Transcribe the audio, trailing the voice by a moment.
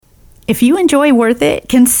If you enjoy Worth It,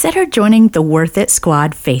 consider joining the Worth It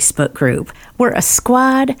Squad Facebook group. We're a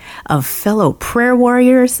squad of fellow prayer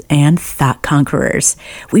warriors and thought conquerors.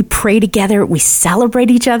 We pray together, we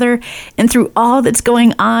celebrate each other, and through all that's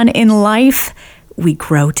going on in life, we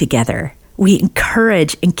grow together. We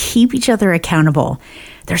encourage and keep each other accountable.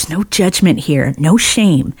 There's no judgment here, no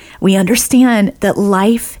shame. We understand that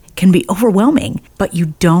life can be overwhelming, but you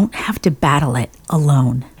don't have to battle it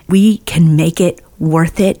alone. We can make it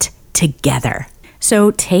worth it together.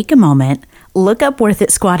 So take a moment, look up Worth It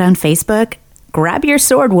Squad on Facebook, grab your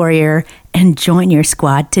sword warrior, and join your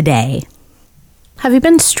squad today. Have you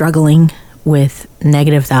been struggling with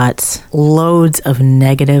negative thoughts, loads of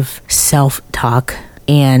negative self-talk,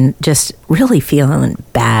 and just really feeling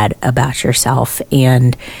bad about yourself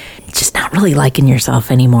and just not really liking yourself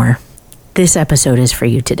anymore? This episode is for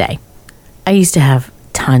you today. I used to have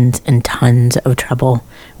tons and tons of trouble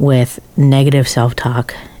with negative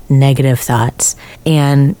self-talk, negative thoughts.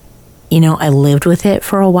 And, I lived with it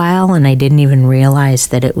for a while and I didn't even realize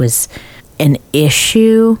that it was an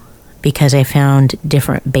issue because I found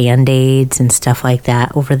different Band-Aids and stuff like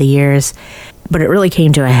that over the years. But it really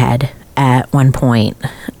came to a head at one point.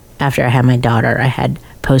 After I had my daughter, I had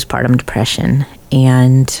postpartum depression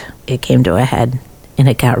and it came to a head and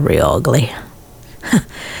it got real ugly.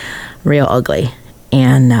 Real ugly.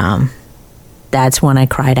 And that's when I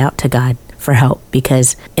cried out to God for help,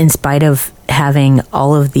 because in spite of having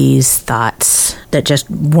all of these thoughts that just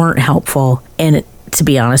weren't helpful and, to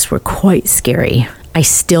be honest, were quite scary, I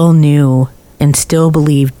still knew and still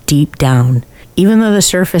believed deep down, even though the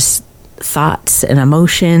surface thoughts and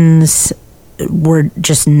emotions were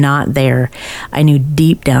just not there, I knew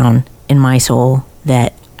deep down in my soul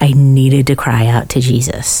that I needed to cry out to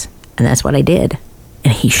Jesus. And that's what I did.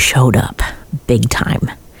 And he showed up big time.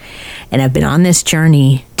 And I've been on this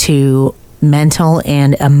journey to mental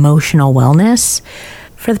and emotional wellness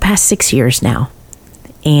for the past 6 years now.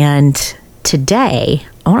 And today,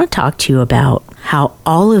 I want to talk to you about how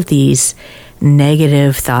all of these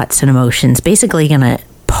negative thoughts and emotions basically going to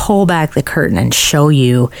pull back the curtain and show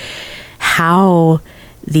you how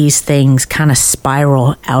these things kind of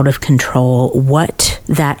spiral out of control, what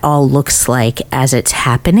that all looks like as it's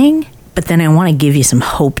happening. But then I want to give you some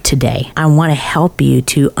hope today. I want to help you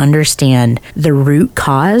to understand the root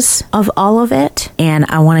cause of all of it. And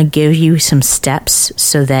I want to give you some steps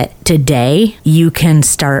so that today you can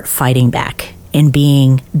start fighting back and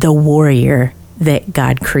being the warrior that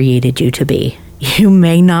God created you to be. You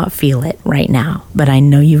may not feel it right now, but I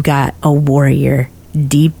know you've got a warrior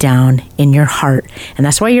deep down in your heart. And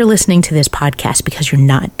that's why you're listening to this podcast, because you're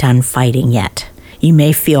not done fighting yet. You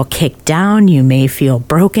may feel kicked down, you may feel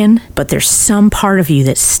broken, but there's some part of you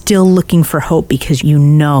that's still looking for hope, because you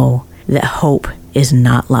know that hope is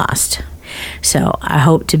not lost. So I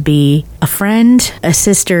hope to be a friend, a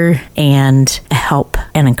sister, and a help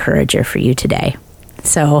and encourager for you today.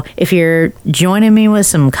 So if you're joining me with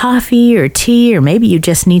some coffee or tea, or maybe you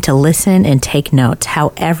just need to listen and take notes,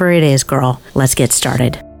 however it is, girl, let's get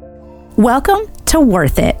started. Welcome to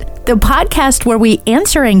Worth It, the podcast where we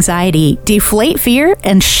answer anxiety, deflate fear,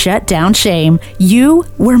 and shut down shame. You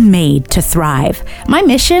were made to thrive. My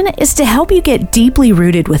mission is to help you get deeply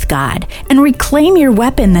rooted with God and reclaim your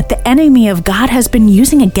weapon that the enemy of God has been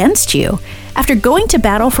using against you. After going to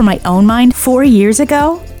battle for my own mind 4 years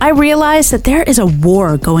ago, I realized that there is a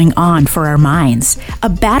war going on for our minds, a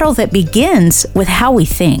battle that begins with how we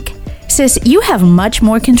think. Sis, you have much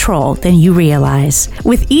more control than you realize.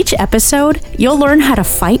 With each episode, you'll learn how to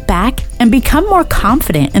fight back and become more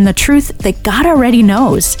confident in the truth that God already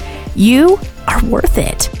knows. You are worth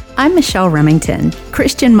it. I'm Michelle Remington,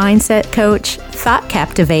 Christian mindset coach, thought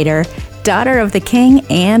captivator, daughter of the King,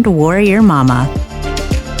 and warrior mama.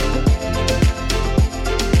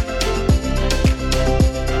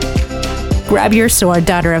 Grab your sword,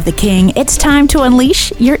 daughter of the King. It's time to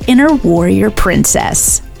unleash your inner warrior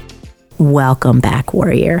princess. Welcome back,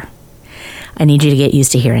 warrior. I need you to get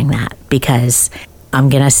used to hearing that, because I'm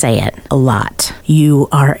going to say it a lot. You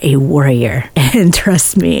are a warrior. And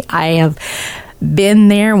trust me, I have been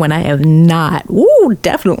there when I have not,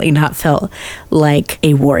 definitely not felt like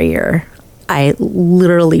a warrior. I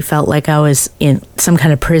literally felt like I was in some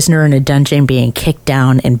kind of prisoner in a dungeon being kicked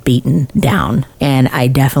down and beaten down. And I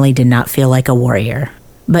definitely did not feel like a warrior.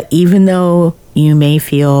 But even though you may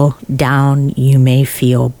feel down, you may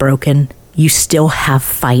feel broken, you still have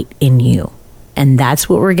fight in you. And that's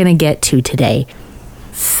what we're going to get to today.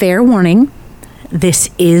 Fair warning, this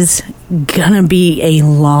is going to be a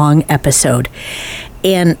long episode.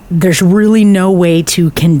 And there's really no way to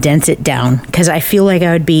condense it down, because I feel like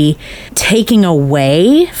I would be taking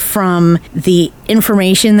away from the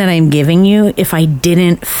information that I'm giving you if I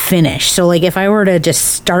didn't finish. So like if I were to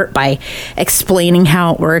just start by explaining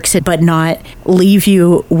how it works, but not leave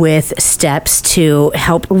you with steps to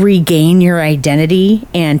help regain your identity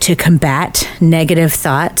and to combat negative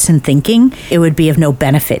thoughts and thinking, it would be of no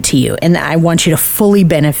benefit to you. And I want you to fully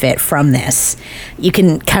benefit from this. You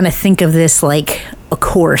can kind of think of this like a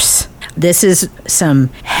course. This is some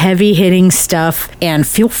heavy hitting stuff, and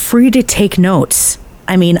feel free to take notes.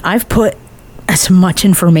 I mean, I've put as much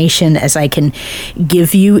information as I can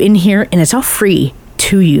give you in here, and it's all free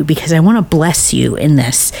to you because I want to bless you in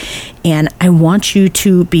this. And I want you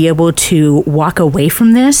to be able to walk away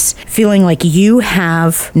from this feeling like you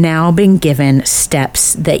have now been given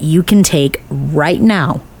steps that you can take right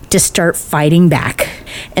now to start fighting back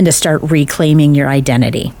and to start reclaiming your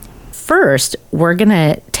identity. First, we're going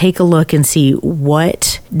to take a look and see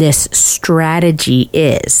what this strategy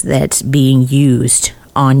is that's being used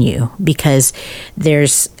on you, because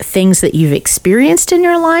there's things that you've experienced in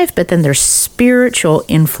your life, but then there's spiritual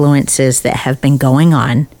influences that have been going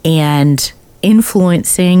on and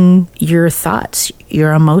influencing your thoughts,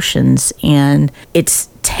 your emotions, and it's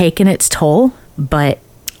taken its toll, but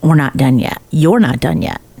we're not done yet. You're not done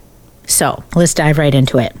yet. So let's dive right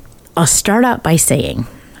into it. I'll start out by saying,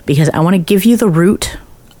 because I want to give you the root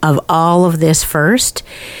of all of this first,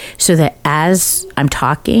 so that as I'm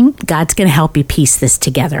talking, God's going to help you piece this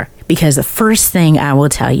together. Because the first thing I will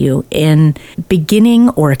tell you in beginning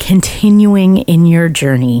or continuing in your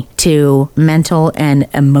journey to mental and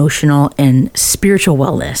emotional and spiritual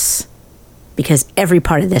wellness, because every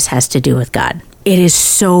part of this has to do with God, it is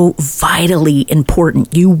so vitally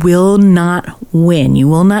important. You will not win. You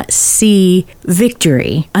will not see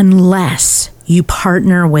victory unless you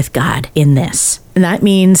partner with God in this. And that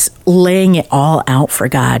means laying it all out for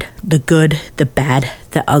God, the good, the bad,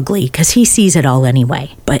 the ugly, because He sees it all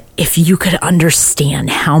anyway. But if you could understand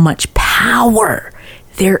how much power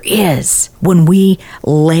there is when we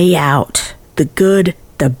lay out the good,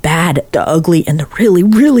 the bad, the ugly, and the really,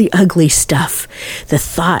 really ugly stuff, the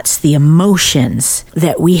thoughts, the emotions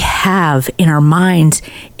that we have in our minds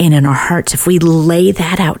and in our hearts, if we lay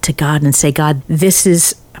that out to God and say, God, this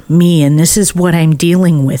is me and this is what I'm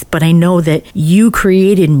dealing with, but I know that you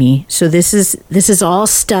created me, so this is all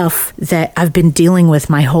stuff that I've been dealing with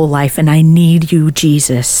my whole life, and I need you,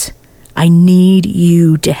 Jesus. I need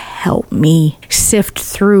you to help me sift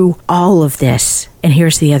through all of this. And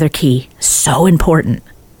here's the other key, so important.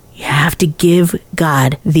 You have to give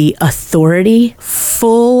God the authority,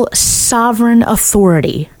 full sovereign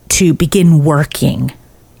authority, to begin working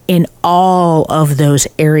in all of those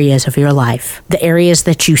areas of your life. The areas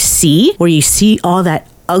that you see, where you see all that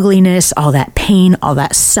ugliness, all that pain, all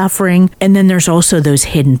that suffering. And then there's also those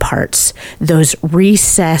hidden parts, those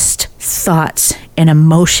recessed thoughts and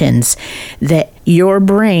emotions that your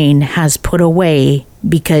brain has put away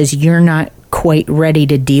because you're not quite ready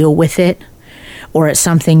to deal with it, or it's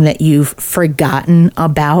something that you've forgotten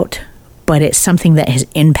about, but it's something that has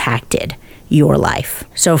impacted your life.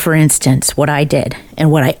 So for instance, what I did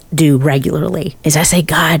and what I do regularly is I say,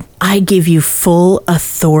 God, I give you full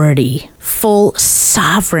authority, full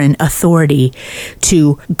sovereign authority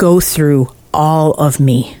to go through all of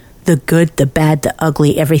me. The good, the bad, the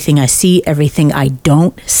ugly, everything I see, everything I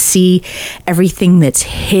don't see, everything that's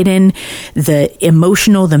hidden, the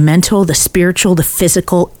emotional, the mental, the spiritual, the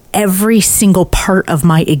physical, every single part of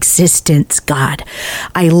my existence, God,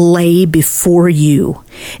 I lay before you,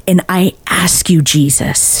 and I ask you,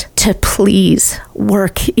 Jesus, to please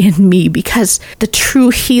work in me, because the true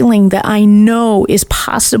healing that I know is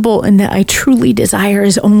possible and that I truly desire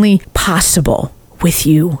is only possible with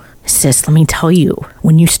you. Sis, let me tell you,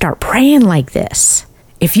 when you start praying like this,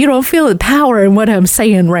 if you don't feel the power in what I'm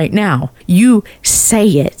saying right now, you say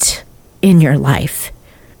it in your life.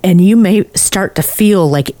 And you may start to feel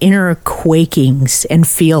like inner quakings and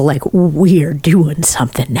feel like we're doing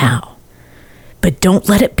something now. But don't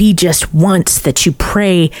let it be just once that you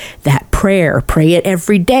pray that prayer. Pray it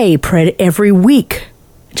every day. Pray it every week.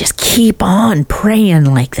 Just keep on praying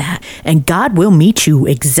like that. And God will meet you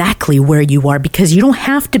exactly where you are, because you don't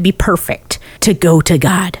have to be perfect to go to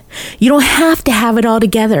God. You don't have to have it all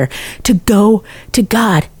together to go to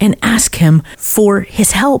God and ask Him for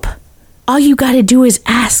His help. All you got to do is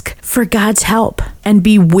ask for God's help and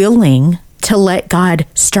be willing to let God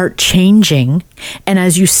start changing. And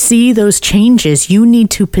as you see those changes, you need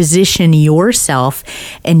to position yourself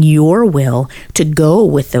and your will to go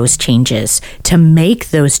with those changes, to make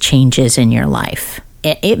those changes in your life.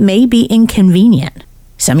 It may be inconvenient.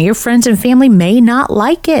 Some of your friends and family may not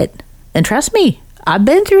like it. And trust me, I've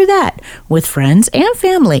been through that with friends and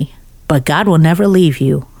family. But God will never leave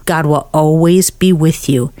you God will always be with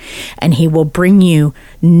you, and He will bring you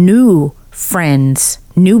new friends,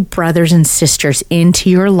 new brothers and sisters into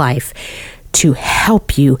your life to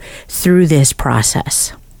help you through this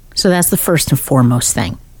process. So that's the first and foremost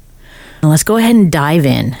thing. Now let's go ahead and dive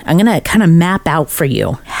in. I'm going to kind of map out for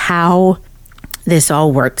you how this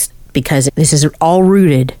all works, because this is all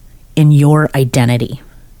rooted in your identity.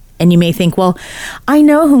 And you may think, well, I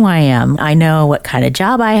know who I am. I know what kind of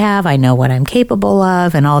job I have. I know what I'm capable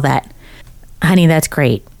of and all that. Honey, that's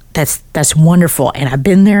great. That's wonderful. And I've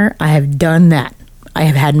been there. I have done that. I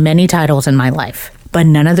have had many titles in my life, but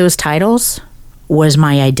none of those titles was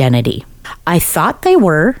my identity. I thought they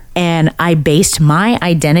were, and I based my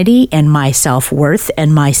identity and my self-worth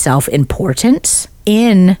and my self-importance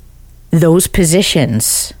in those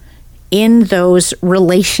positions, in those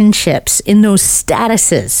relationships, in those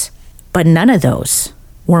statuses. But none of those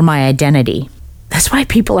were my identity. That's why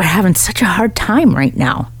people are having such a hard time right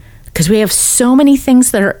now, because we have so many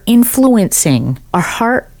things that are influencing our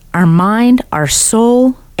heart, our mind, our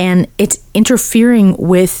soul, and it's interfering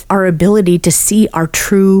with our ability to see our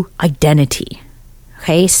true identity.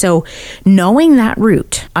 Okay, so knowing that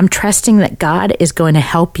root, I'm trusting that God is going to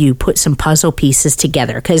help you put some puzzle pieces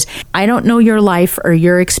together, because I don't know your life or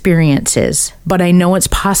your experiences, but I know it's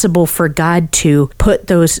possible for God to put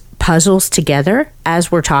those puzzles together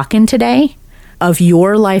as we're talking today of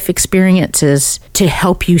your life experiences to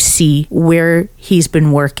help you see where He's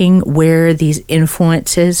been working, where these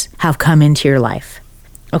influences have come into your life.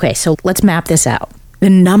 Okay, so let's map this out. The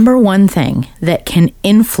number one thing that can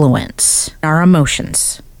influence our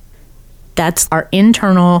emotions, that's our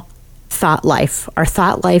internal thought life. Our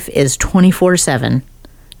thought life is 24/7.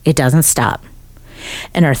 It doesn't stop.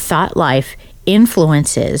 And our thought life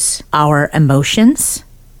influences our emotions,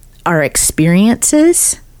 our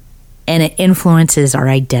experiences, and it influences our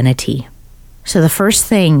identity. So the first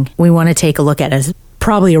thing we want to take a look at is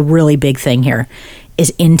probably a really big thing here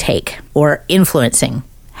is intake or influencing.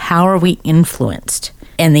 How are we influenced?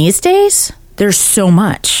 And these days, there's so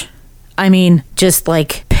much. I mean, just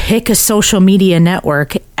like pick a social media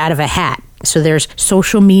network out of a hat. So there's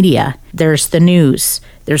social media, there's the news,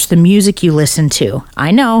 there's the music you listen to. I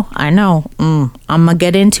know. I'm going to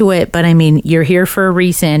get into it, but I mean, you're here for a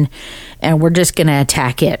reason, and we're just going to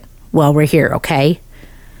attack it while we're here, okay?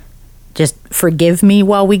 Just forgive me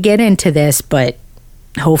while we get into this, but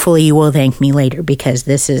hopefully you will thank me later, because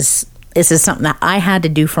this is something that I had to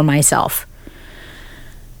do for myself.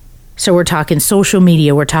 So we're talking social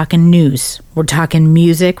media, we're talking news, we're talking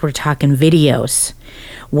music, we're talking videos.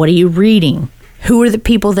 What are you reading? Who are the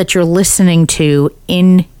people that you're listening to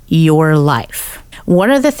in your life? What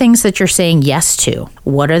are the things that you're saying yes to?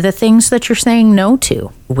 What are the things that you're saying no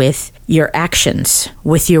to with your actions,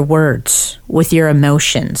 with your words, with your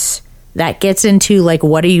emotions? That gets into like,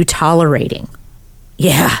 what are you tolerating?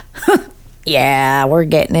 Yeah. Yeah, we're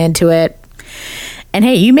getting into it. And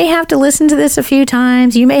hey, you may have to listen to this a few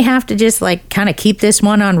times. You may have to just like kind of keep this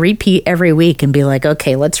one on repeat every week and be like,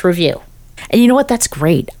 okay, let's review. And you know what? That's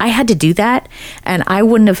great. I had to do that, and I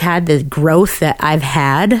wouldn't have had the growth that I've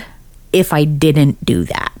had if I didn't do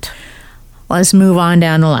that. Let's move on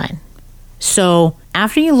down the line. So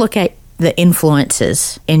after you look at the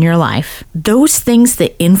influences in your life, those things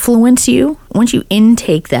that influence you, once you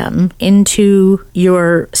intake them into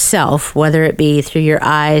yourself, whether it be through your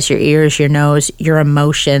eyes, your ears, your nose, your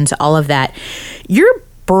emotions, all of that, your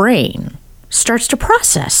brain starts to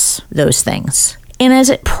process those things. And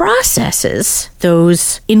as it processes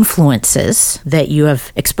those influences that you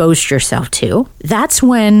have exposed yourself to, that's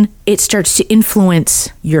when it starts to influence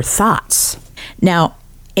your thoughts. Now,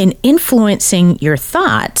 in influencing your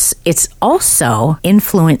thoughts, it's also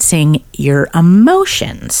influencing your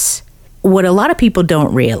emotions. What a lot of people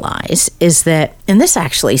don't realize is that, and this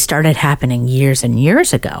actually started happening years and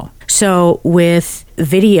years ago. So with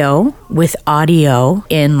video, with audio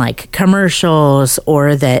in like commercials,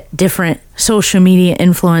 or that different social media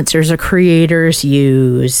influencers or creators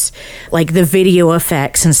use, like the video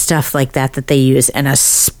effects and stuff like that they use, and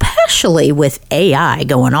especially with AI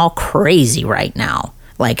going all crazy right now,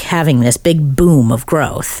 like having this big boom of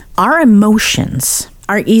growth, our emotions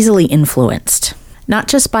are easily influenced. Not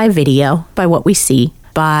just by video, by what we see,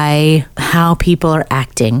 by how people are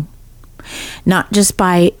acting, not just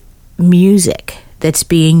by music that's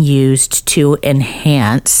being used to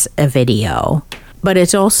enhance a video, but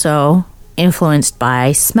it's also influenced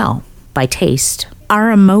by smell, by taste.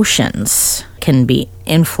 Our emotions can be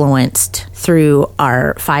influenced through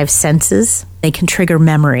our five senses. They can trigger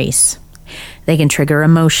memories. They can trigger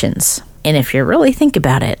emotions. And if you really think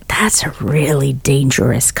about it, that's a really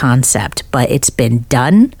dangerous concept, but it's been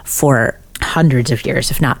done for hundreds of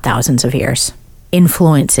years, if not thousands of years,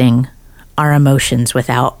 influencing our emotions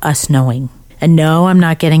without us knowing. And no, I'm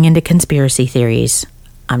not getting into conspiracy theories.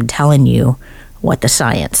 I'm telling you what the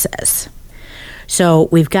science says. So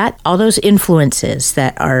we've got all those influences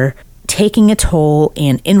that are taking a toll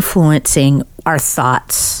and influencing our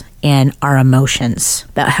thoughts and our emotions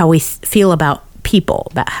about how we feel about people,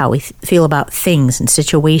 about how we feel about things and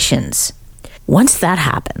situations. Once that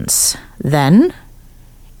happens, then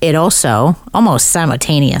it also, almost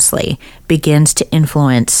simultaneously, begins to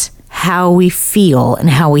influence how we feel and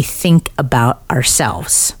how we think about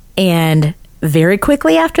ourselves. And very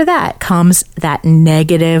quickly after that comes that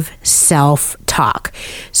negative self-talk.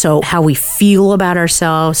 So how we feel about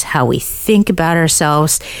ourselves, how we think about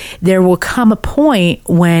ourselves, there will come a point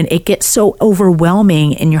when it gets so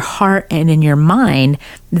overwhelming in your heart and in your mind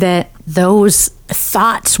that those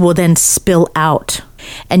thoughts will then spill out.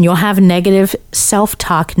 And you'll have negative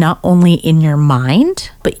self-talk not only in your mind,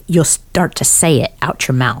 but you'll start to say it out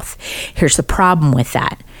your mouth. Here's the problem with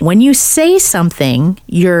that. When you say something,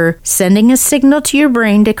 you're sending a signal to your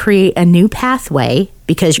brain to create a new pathway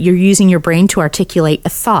because you're using your brain to articulate a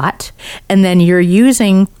thought, and then you're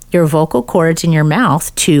using your vocal cords in your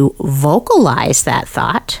mouth to vocalize that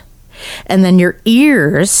thought, and then your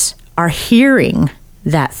ears are hearing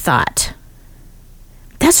that thought.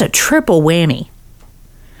 That's a triple whammy.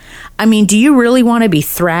 I mean, do you really want to be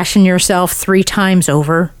thrashing yourself 3 times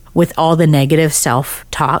over with all the negative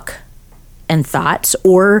self-talk and thoughts?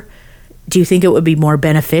 Or do you think it would be more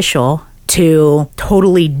beneficial to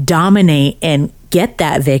totally dominate and get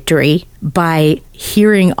that victory by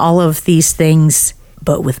hearing all of these things,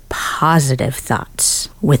 but with positive thoughts,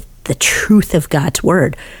 with the truth of God's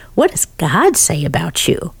word? What does God say about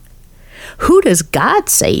you? Who does God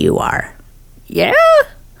say you are? Yeah?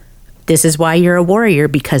 This is why you're a warrior,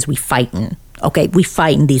 because we fightin'. Okay, we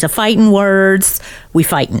fightin'. These are fighting words. We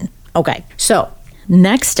fightin'. Okay, so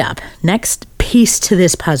next piece to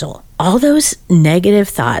this puzzle. All those negative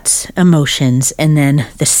thoughts, emotions, and then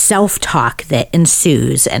the self-talk that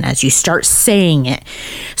ensues, and as you start saying it,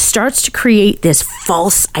 starts to create this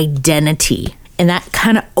false identity. And that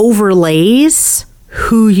kind of overlays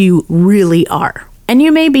who you really are. And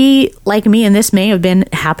you may be like me, and this may have been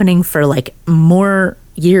happening for like more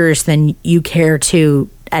years than you care to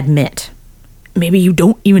admit. Maybe you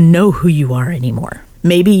don't even know who you are anymore.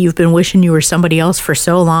 Maybe you've been wishing you were somebody else for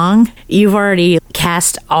so long. You've already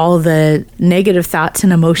cast all the negative thoughts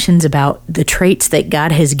and emotions about the traits that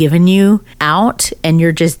God has given you out, and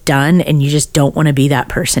you're just done, and you just don't want to be that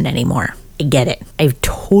person anymore. I get it. I've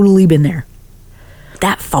totally been there.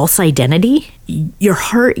 That false identity, your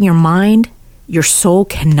heart, your mind, your soul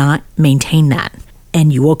cannot maintain that,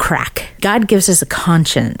 and you will crack. God gives us a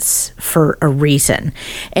conscience for a reason.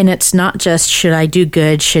 And it's not just, should I do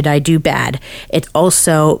good, should I do bad? It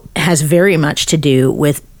also has very much to do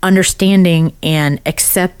with understanding and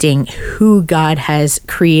accepting who God has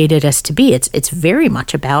created us to be. It's very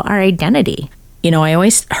much about our identity. You know, I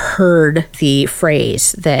always heard the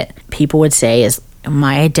phrase that people would say is,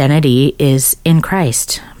 my identity is in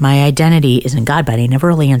Christ. My identity is in God, but I never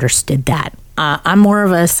really understood that. I'm more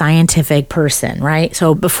of a scientific person, right?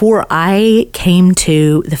 So before I came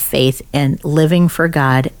to the faith and living for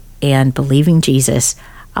God and believing Jesus,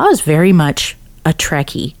 I was very much a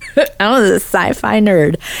Trekkie. I was a sci-fi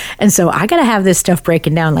nerd. And so I got to have this stuff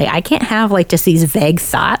breaking down. Like, I can't have like just these vague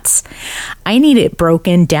thoughts. I need it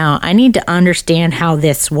broken down. I need to understand how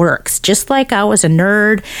this works. Just like I was a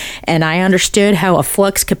nerd and I understood how a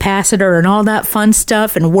flux capacitor and all that fun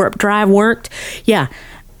stuff and warp drive worked. Yeah,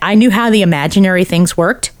 I knew how the imaginary things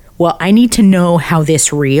worked. Well, I need to know how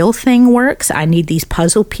this real thing works. I need these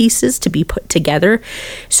puzzle pieces to be put together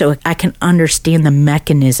so I can understand the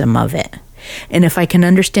mechanism of it. And if I can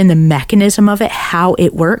understand the mechanism of it, how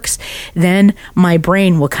it works, then my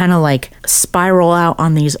brain will kind of like spiral out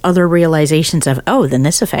on these other realizations of, oh, then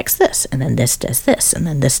this affects this, and then this does this, and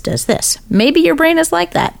then this does this. Maybe your brain is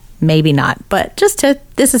like that. Maybe not. But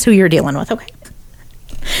this is who you're dealing with, okay?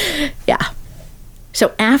 Yeah.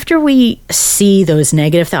 So after we see those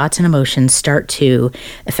negative thoughts and emotions start to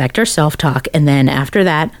affect our self-talk, and then after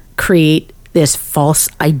that, create this false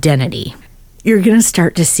identity, you're going to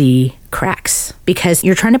start to see cracks because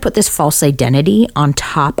you're trying to put this false identity on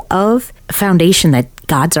top of a foundation that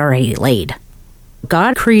God's already laid.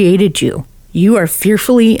 God created you. You are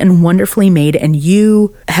fearfully and wonderfully made, and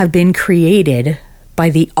you have been created by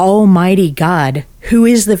the Almighty God, who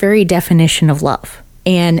is the very definition of love.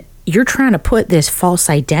 And you're trying to put this false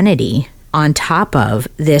identity on top of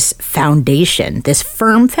this foundation, this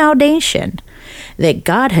firm foundation that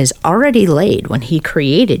God has already laid when He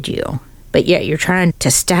created you. but yet you're trying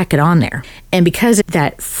to stack it on there. And because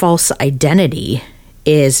that false identity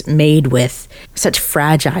is made with such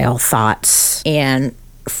fragile thoughts and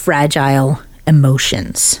fragile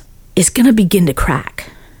emotions, it's going to begin to crack.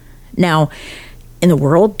 Now, in the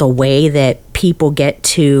world, the way that people get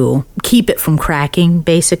to keep it from cracking,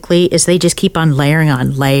 basically, is they just keep on layering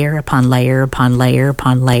on layer upon layer upon layer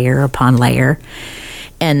upon layer upon layer.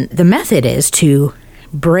 And the method is to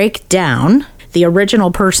break down the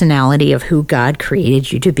original personality of who God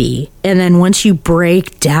created you to be. And then once you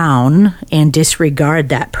break down and disregard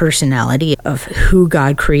that personality of who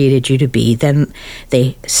God created you to be, then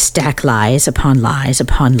they stack lies upon lies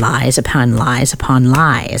upon lies upon lies upon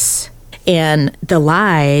lies. And the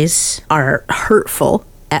lies are hurtful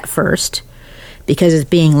at first because it's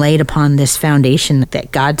being laid upon this foundation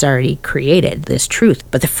that God's already created, this truth.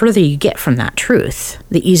 But the further you get from that truth,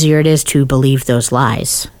 the easier it is to believe those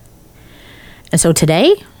lies. And so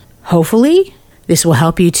today, hopefully, this will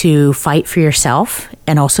help you to fight for yourself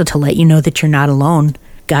and also to let you know that you're not alone.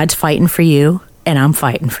 God's fighting for you, and I'm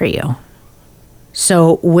fighting for you.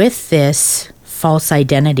 So with this false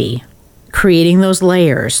identity, creating those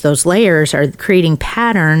layers are creating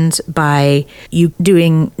patterns by you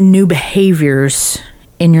doing new behaviors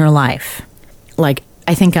in your life. Like,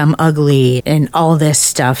 I think I'm ugly and all this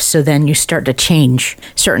stuff. So then you start to change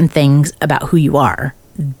certain things about who you are.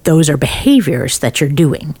 Those are behaviors that you're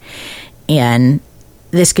doing. And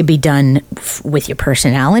this could be done with your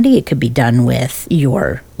personality. It could be done with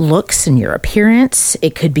your looks and your appearance.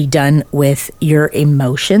 It could be done with your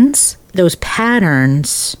emotions. Those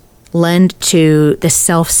patterns lend to the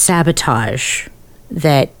self-sabotage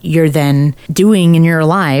that you're then doing in your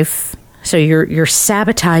life. So you're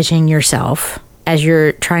sabotaging yourself as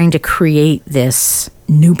you're trying to create this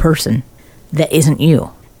new person that isn't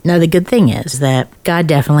you. Now, the good thing is that God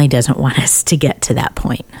definitely doesn't want us to get to that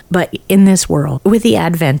point. But in this world, with the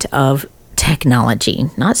advent of technology,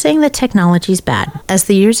 not saying that technology is bad, as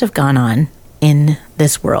the years have gone on in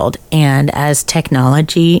this world, and as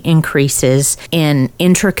technology increases in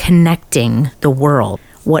interconnecting the world,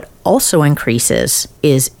 what also increases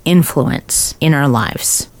is influence in our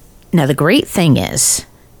lives. Now, the great thing is,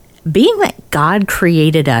 being that God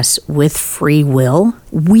created us with free will,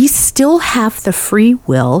 we still have the free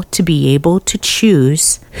will to be able to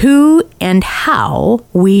choose who and how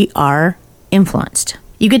we are influenced.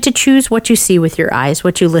 You get to choose what you see with your eyes,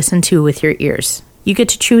 what you listen to with your ears. You get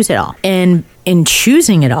to choose it all. And in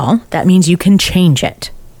choosing it all, that means you can change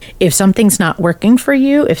it. If something's not working for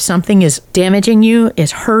you, if something is damaging you,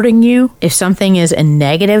 is hurting you, if something is a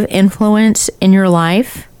negative influence in your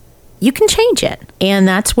life, you can change it. And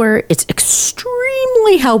that's where it's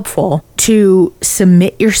extremely helpful to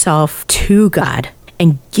submit yourself to God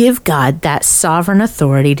and give God that sovereign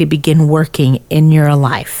authority to begin working in your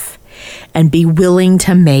life and be willing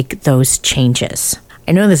to make those changes.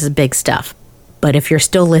 I know this is big stuff, but if you're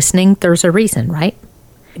still listening, there's a reason, right?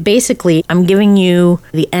 Basically, I'm giving you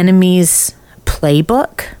the enemy's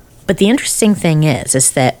playbook. But the interesting thing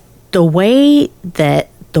is that the way that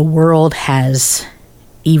the world has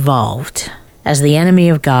evolved, as the enemy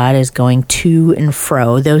of God is going to and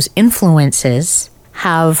fro, those influences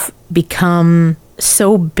have become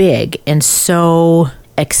so big and so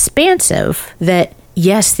expansive that,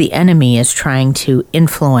 yes, the enemy is trying to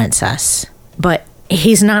influence us, but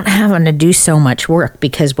he's not having to do so much work,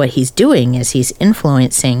 because what he's doing is he's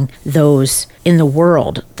influencing those in the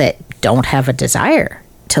world that don't have a desire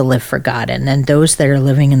to live for God. And then those that are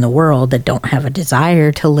living in the world that don't have a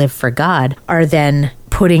desire to live for God are then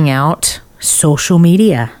putting out social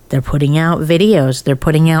media. They're putting out videos. They're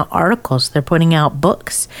putting out articles. They're putting out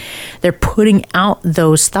books. They're putting out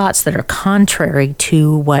those thoughts that are contrary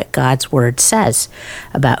to what God's word says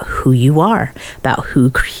about who you are, about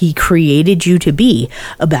who he created you to be,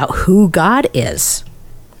 about who God is.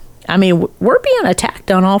 I mean, we're being attacked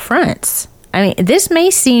on all fronts. I mean, this may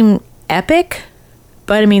seem epic,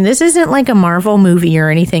 but I mean, this isn't like a Marvel movie or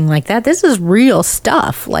anything like that. This is real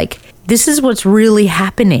stuff. Like, this is what's really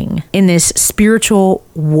happening in this spiritual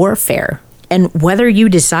warfare. And whether you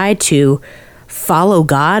decide to follow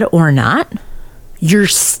God or not, you're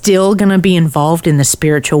still going to be involved in the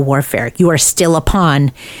spiritual warfare. You are still a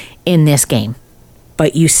pawn in this game.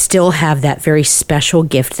 But you still have that very special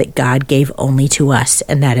gift that God gave only to us,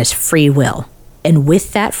 and that is free will. And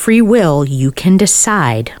with that free will, you can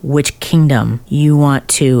decide which kingdom you want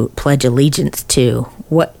to pledge allegiance to,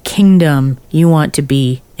 what kingdom you want to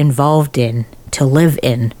be involved in, to live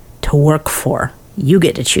in, to work for. You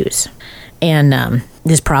get to choose. And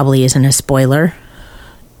this probably isn't a spoiler,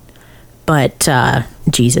 but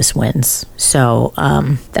Jesus wins. So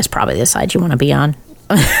that's probably the side you want to be on.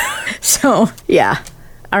 So, yeah.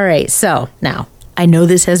 All right. So now I know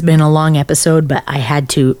this has been a long episode, but I had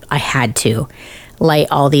to lay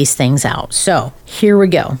all these things out. So here we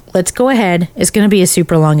go. Let's go ahead. It's going to be a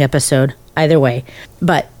super long episode either way,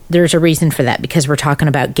 but there's a reason for that because we're talking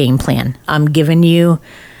about game plan. I'm giving you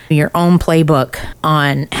your own playbook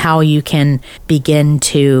on how you can begin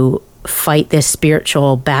to fight this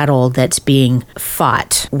spiritual battle that's being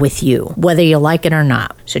fought with you, whether you like it or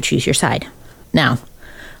not. So choose your side. Now,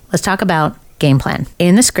 let's talk about game plan.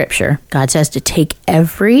 In the scripture, God says to take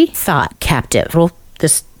every thought captive. Well,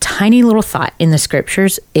 this tiny little thought in the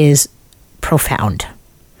scriptures is profound.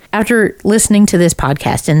 After listening to this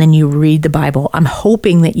podcast and then you read the Bible, I'm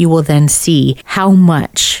hoping that you will then see how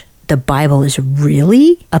much the Bible is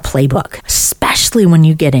really a playbook, especially when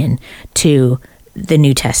you get into the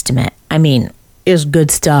New Testament. I mean, it's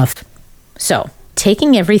good stuff. So,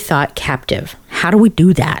 taking every thought captive, how do we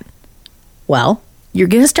do that? Well, you're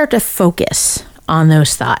going to start to focus on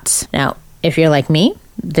those thoughts. Now, if you're like me,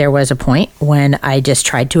 there was a point when I just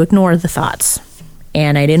tried to ignore the thoughts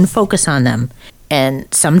and I didn't focus on them.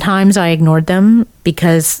 And sometimes I ignored them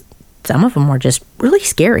because some of them were just really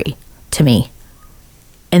scary to me.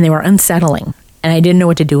 And they were unsettling. And I didn't know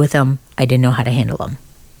what to do with them. I didn't know how to handle them.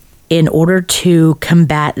 In order to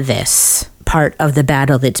combat this part of the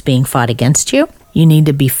battle that's being fought against you, you need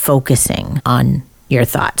to be focusing on your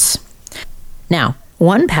thoughts. Now,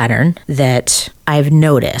 one pattern that I've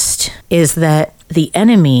noticed is that the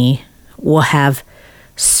enemy will have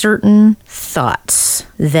certain thoughts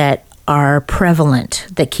that are prevalent,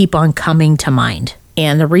 that keep on coming to mind.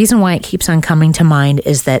 And the reason why it keeps on coming to mind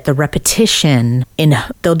is that the repetition,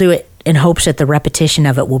 they'll do it in hopes that the repetition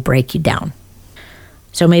of it will break you down.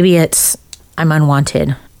 So maybe it's, I'm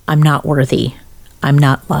unwanted, I'm not worthy, I'm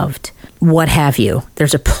not loved, what have you.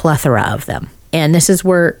 There's a plethora of them. And this is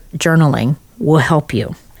where journaling will help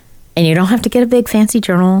you. And you don't have to get a big fancy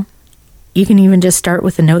journal. You can even just start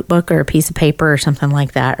with a notebook or a piece of paper or something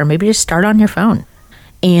like that, or maybe just start on your phone.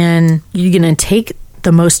 And you're going to take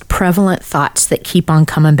the most prevalent thoughts that keep on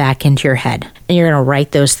coming back into your head, and you're going to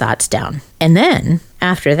write those thoughts down. And then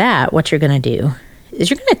after that, what you're going to do is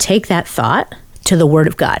you're going to take that thought to the Word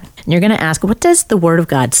of God. And you're going to ask, what does the Word of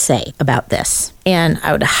God say about this? And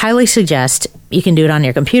I would highly suggest you can do it on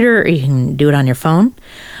your computer or you can do it on your phone,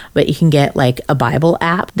 but you can get like a Bible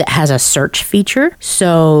app that has a search feature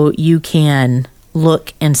so you can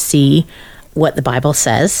look and see what the Bible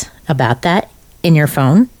says about that in your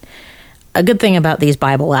phone. A good thing about these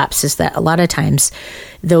Bible apps is that a lot of times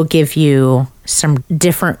they'll give you some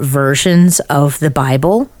different versions of the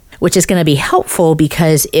Bible, which is going to be helpful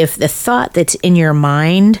because if the thought that's in your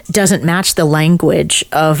mind doesn't match the language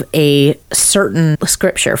of a certain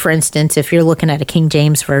scripture, for instance, if you're looking at a King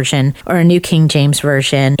James Version or a New King James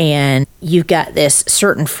Version and you've got this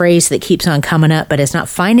certain phrase that keeps on coming up, but it's not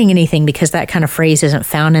finding anything because that kind of phrase isn't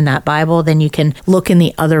found in that Bible, then you can look in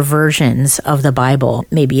the other versions of the Bible.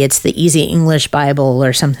 Maybe it's the Easy English Bible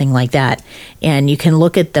or something like that. And you can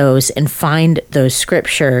look at those and find those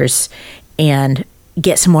scriptures and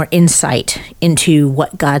get some more insight into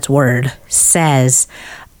what God's Word says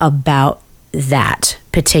about that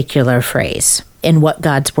particular phrase and what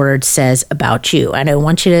God's Word says about you. And I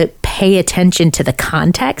want you to pay attention to the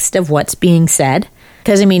context of what's being said.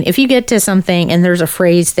 Because, I mean, if you get to something and there's a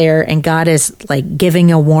phrase there and God is like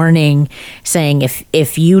giving a warning saying,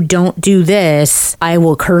 if you don't do this, I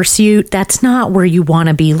will curse you. That's not where you want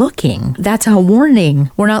to be looking. That's a warning.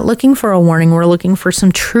 We're not looking for a warning. We're looking for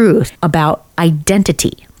some truth about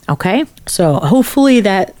identity. Okay? So hopefully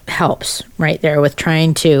that helps right there with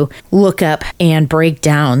trying to look up and break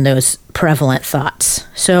down those prevalent thoughts.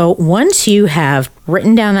 So once you have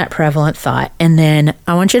written down that prevalent thought, and then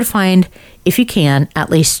I want you to find, if you can, at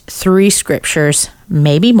least 3 scriptures,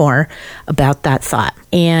 maybe more, about that thought,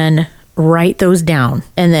 and write those down.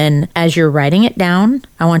 And then as you're writing it down,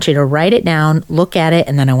 I want you to write it down, look at it,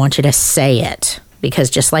 and then I want you to say it. Because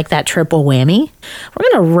just like that triple whammy, we're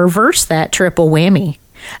going to reverse that triple whammy.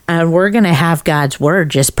 And we're going to have God's Word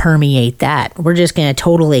just permeate that. We're just going to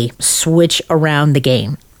totally switch around the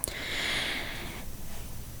game.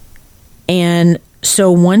 And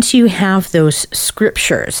so once you have those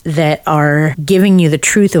scriptures that are giving you the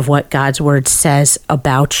truth of what God's Word says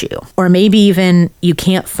about you, or maybe even you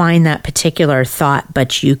can't find that particular thought,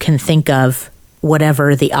 but you can think of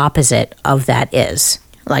whatever the opposite of that is.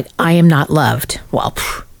 Like, I am not loved. Well,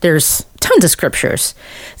 there's tons of scriptures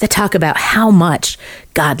that talk about how much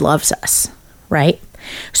God loves us, right?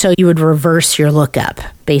 So you would reverse your lookup,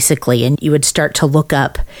 basically, and you would start to look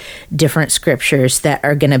up different scriptures that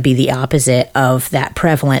are going to be the opposite of that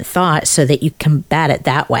prevalent thought so that you combat it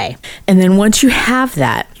that way. And then once you have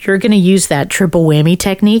that, you're going to use that triple whammy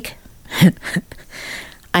technique.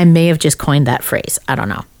 I may have just coined that phrase. I don't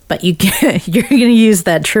know. But you're going to use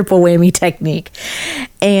that triple whammy technique,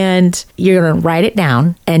 and you're going to write it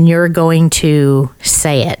down, and you're going to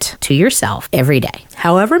say it to yourself every day,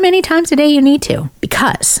 however many times a day you need to.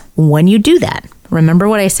 Because when you do that, remember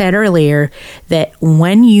what I said earlier, that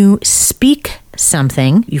when you speak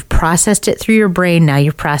something, you've processed it through your brain, now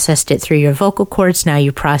you've processed it through your vocal cords, now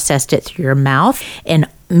you've processed it through your mouth, and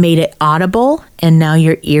made it audible, and now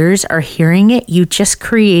your ears are hearing it, you just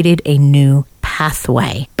created a new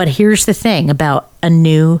pathway. But here's the thing about a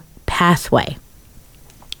new pathway.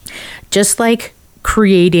 Just like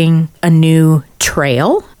creating a new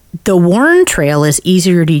trail, the worn trail is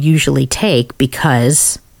easier to usually take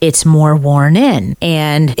because it's more worn in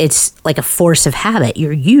and it's like a force of habit.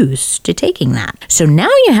 You're used to taking that. So now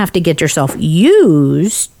you have to get yourself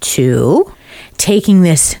used to taking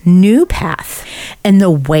this new path. And the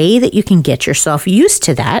way that you can get yourself used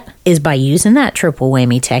to that is by using that triple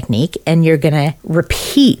whammy technique, and you're going to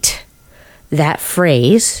repeat that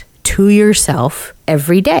phrase to yourself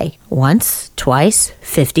every day. Once, twice,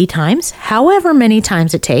 50 times, however many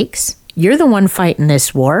times it takes. You're the one fighting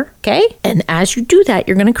this war, okay? And as you do that,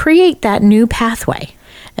 you're going to create that new pathway.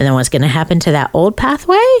 And then what's going to happen to that old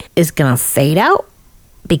pathway is going to fade out,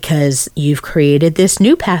 because you've created this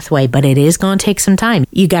new pathway, but it is going to take some time.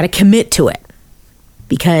 You got to commit to it,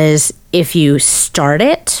 because if you start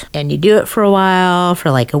it and you do it for a while,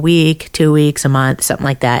 for like a week, 2 weeks, a month, something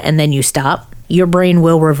like that, and then you stop, your brain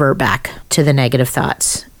will revert back to the negative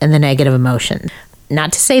thoughts and the negative emotion.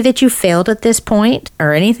 Not to say that you failed at this point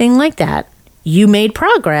or anything like that. You made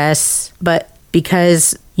progress, but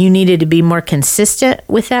because you needed to be more consistent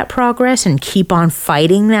with that progress and keep on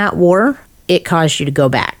fighting that war, it caused you to go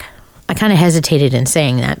back. I kind of hesitated in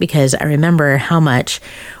saying that because I remember how much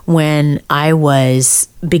when I was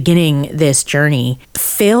beginning this journey,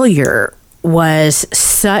 failure was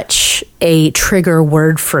such a trigger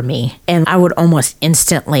word for me. And I would almost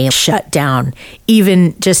instantly shut down,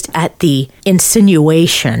 even just at the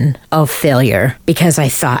insinuation of failure, because I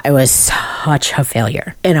thought I was such a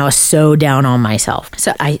failure and I was so down on myself.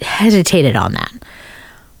 So I hesitated on that.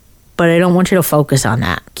 But I don't want you to focus on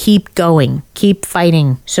that. Keep going. Keep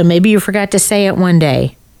fighting. So maybe you forgot to say it one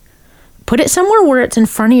day. Put it somewhere where it's in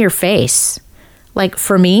front of your face. Like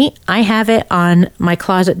for me, I have it on my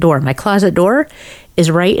closet door. My closet door is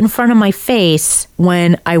right in front of my face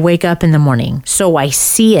when I wake up in the morning. So I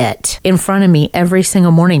see it in front of me every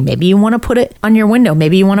single morning. Maybe you want to put it on your window.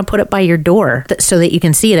 Maybe you want to put it by your door so that you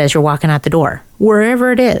can see it as you're walking out the door.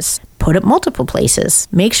 Wherever it is, put it multiple places.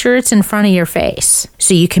 Make sure it's in front of your face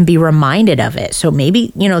so you can be reminded of it. So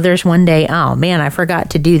maybe, there's one day, oh man, I forgot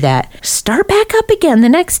to do that. Start back up again the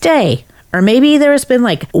next day. Or maybe there's been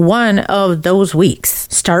like one of those weeks.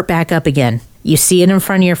 Start back up again. You see it in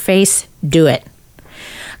front of your face, do it.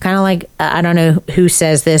 Kind of like, I don't know who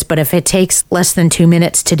says this, but if it takes less than 2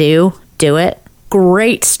 minutes to do it.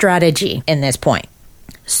 Great strategy in this point.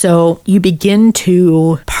 So you begin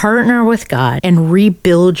to partner with God and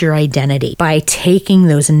rebuild your identity by taking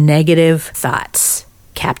those negative thoughts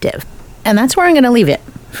captive. And that's where I'm going to leave it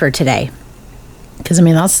for today. Because,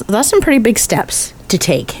 that's some pretty big steps to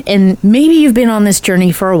take. And maybe you've been on this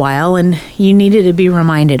journey for a while and you needed to be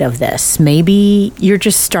reminded of this. Maybe you're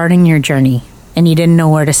just starting your journey and you didn't know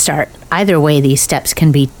where to start. Either way, these steps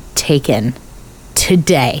can be taken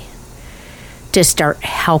today to start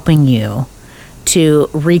helping you to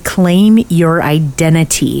reclaim your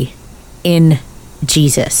identity in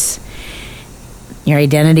Jesus. Your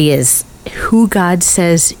identity is who God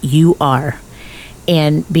says you are,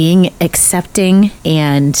 and being accepting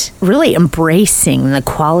and really embracing the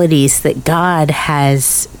qualities that God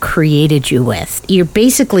has created you with. You're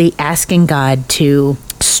basically asking God to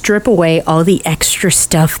strip away all the extra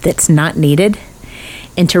stuff that's not needed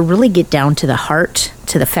and to really get down to the heart,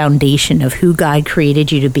 to the foundation of who God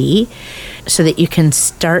created you to be, so that you can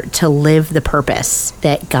start to live the purpose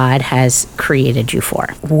that God has created you for.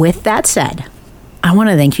 With that said, I want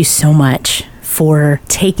to thank you so much for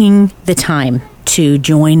taking the time to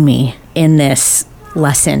join me in this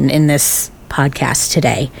lesson, in this podcast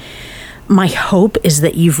today. My hope is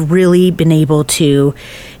that you've really been able to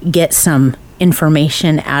get some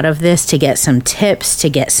information out of this, to get some tips, to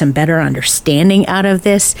get some better understanding out of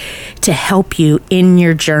this, to help you in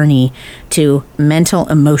your journey to mental,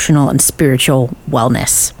 emotional, and spiritual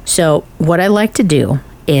wellness. So what I like to do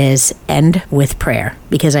is end with prayer,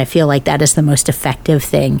 because I feel like that is the most effective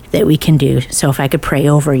thing that we can do. So if I could pray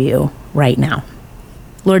over you right now.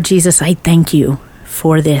 Lord Jesus, I thank you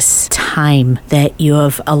for this time that you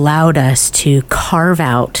have allowed us to carve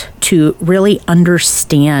out to really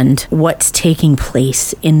understand what's taking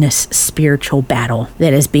place in this spiritual battle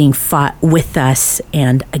that is being fought with us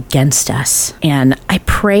and against us. And I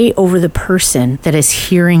pray over the person that is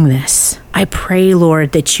hearing this. I pray,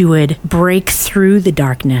 Lord, that you would break through the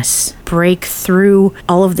darkness, break through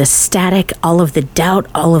all of the static, all of the doubt,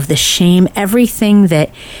 all of the shame, everything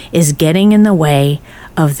that is getting in the way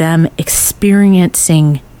of them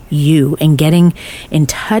experiencing you and getting in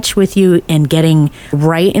touch with you and getting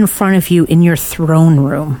right in front of you in your throne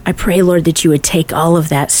room. I pray, Lord, that you would take all of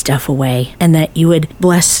that stuff away and that you would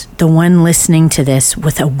bless the one listening to this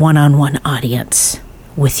with a one-on-one audience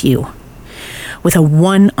with you, with a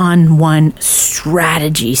one-on-one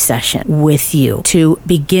strategy session with you to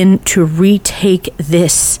begin to retake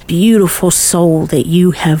this beautiful soul that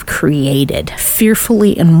you have created,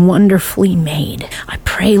 fearfully and wonderfully made. I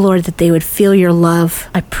pray, Lord, that they would feel your love.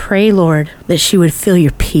 I pray, Lord, that she would feel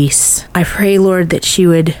your peace. I pray, Lord, that she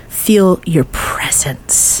would feel your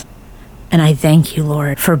presence. And I thank you,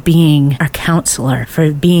 Lord, for being our counselor,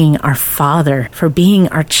 for being our father, for being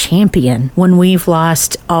our champion. When we've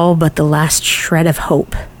lost all but the last shred of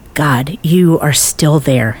hope, God, you are still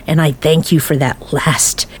there. And I thank you for that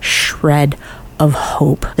last shred of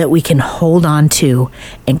hope that we can hold on to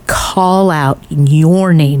and call out in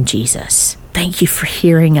your name, Jesus. Thank you for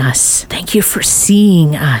hearing us. Thank you for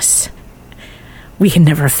seeing us. We can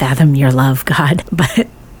never fathom your love, God, but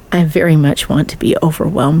I very much want to be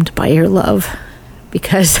overwhelmed by your love,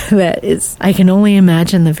 because I can only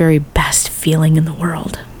imagine the very best feeling in the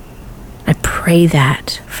world. I pray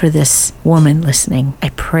that for this woman listening. I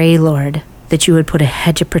pray, Lord, that you would put a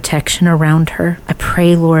hedge of protection around her. I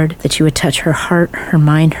pray, Lord, that you would touch her heart, her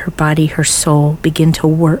mind, her body, her soul, begin to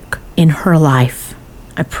work in her life.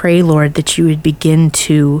 I pray, Lord, that you would begin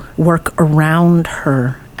to work around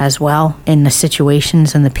her as well in the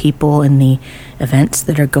situations and the people and the events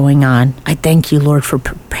that are going on. I thank you, Lord, for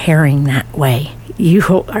preparing that way.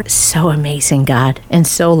 You are so amazing, God, and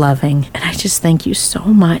so loving. And I just thank you so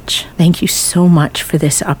much. Thank you so much for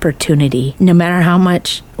this opportunity. No matter how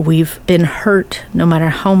much we've been hurt, no matter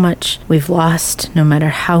how much we've lost, no matter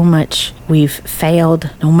how much we've failed,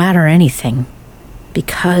 no matter anything,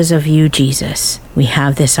 because of you, Jesus, we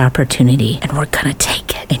have this opportunity, and we're going to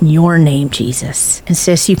take it in your name, Jesus. And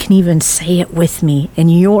sis, you can even say it with me. In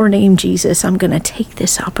your name, Jesus, I'm going to take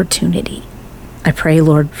this opportunity. I pray,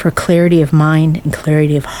 Lord, for clarity of mind and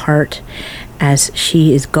clarity of heart as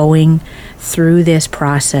she is going through this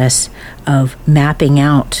process of mapping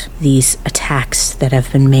out these attacks that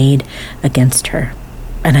have been made against her.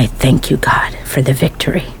 And I thank you, God, for the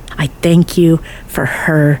victory. I thank you for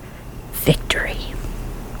her victory.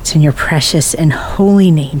 It's in your precious and holy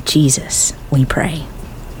name, Jesus, we pray.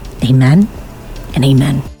 Amen and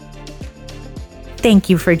amen. Thank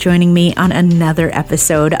you for joining me on another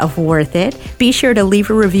episode of Worth It. Be sure to leave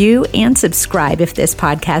a review and subscribe if this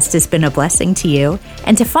podcast has been a blessing to you.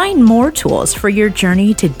 And to find more tools for your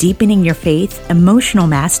journey to deepening your faith, emotional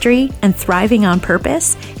mastery, and thriving on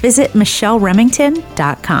purpose, visit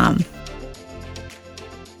michelleremington.com.